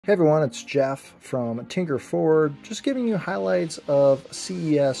Hey everyone, it's Jeff from Tinker Ford, just giving you highlights of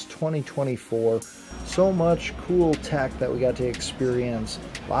CES 2024. So much cool tech that we got to experience,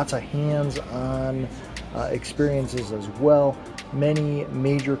 lots of hands-on experiences as well. Many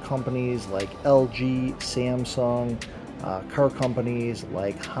major companies like LG, Samsung, car companies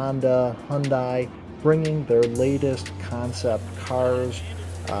like Honda, Hyundai, bringing their latest concept cars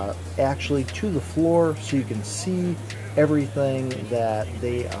actually to the floor so you can see everything that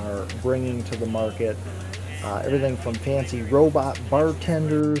they are bringing to the market. Everything from fancy robot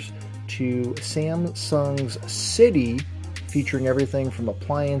bartenders to Samsung's City, featuring everything from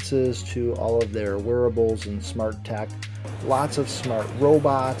appliances to all of their wearables and smart tech. Lots of smart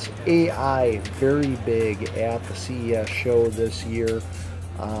robots. AI, very big at the CES show this year.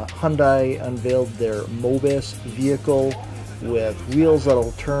 Hyundai unveiled their Mobis vehicle with wheels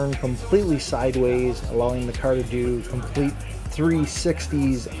that'll turn completely sideways, allowing the car to do complete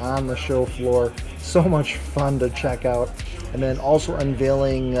 360s on the show floor. So much fun to check out. And then also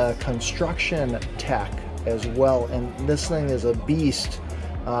unveiling construction tech as well. And this thing is a beast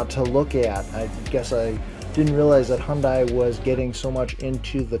to look at. I guess I didn't realize that Hyundai was getting so much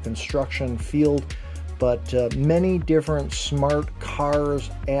into the construction field. But many different smart cars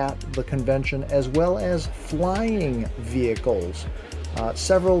at the convention, as well as flying vehicles.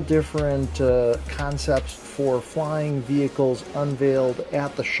 Several different concepts for flying vehicles unveiled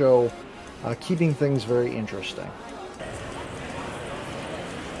at the show, keeping things very interesting.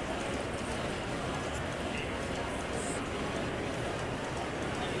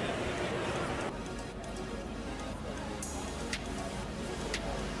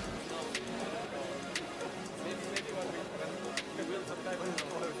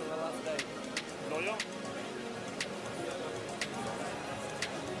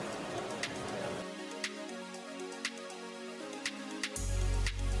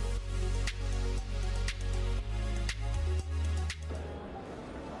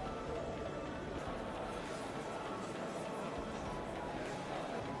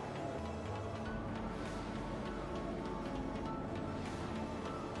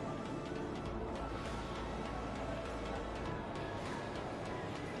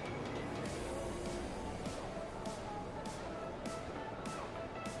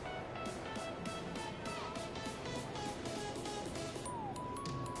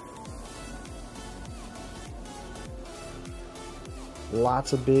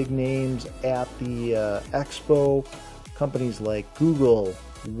 Lots of big names at the expo. Companies like Google,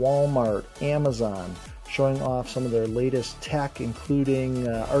 Walmart, Amazon, showing off some of their latest tech, including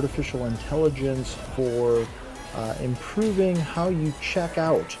artificial intelligence for improving how you check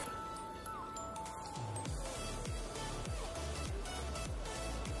out.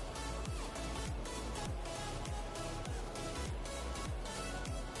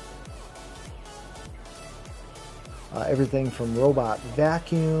 Everything from robot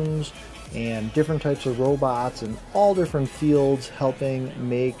vacuums and different types of robots in all different fields, helping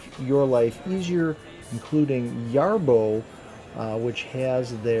make your life easier, including Yarbo, which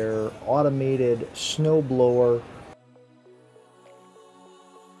has their automated snowblower.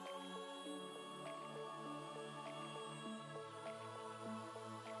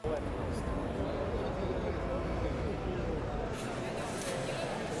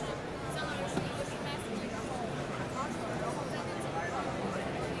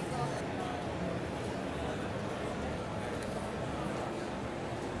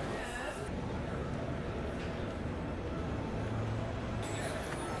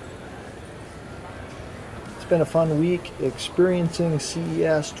 Been a fun week experiencing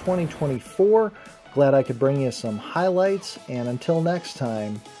CES 2024. Glad I could bring you some highlights, and until next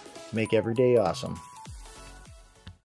time, make every day awesome.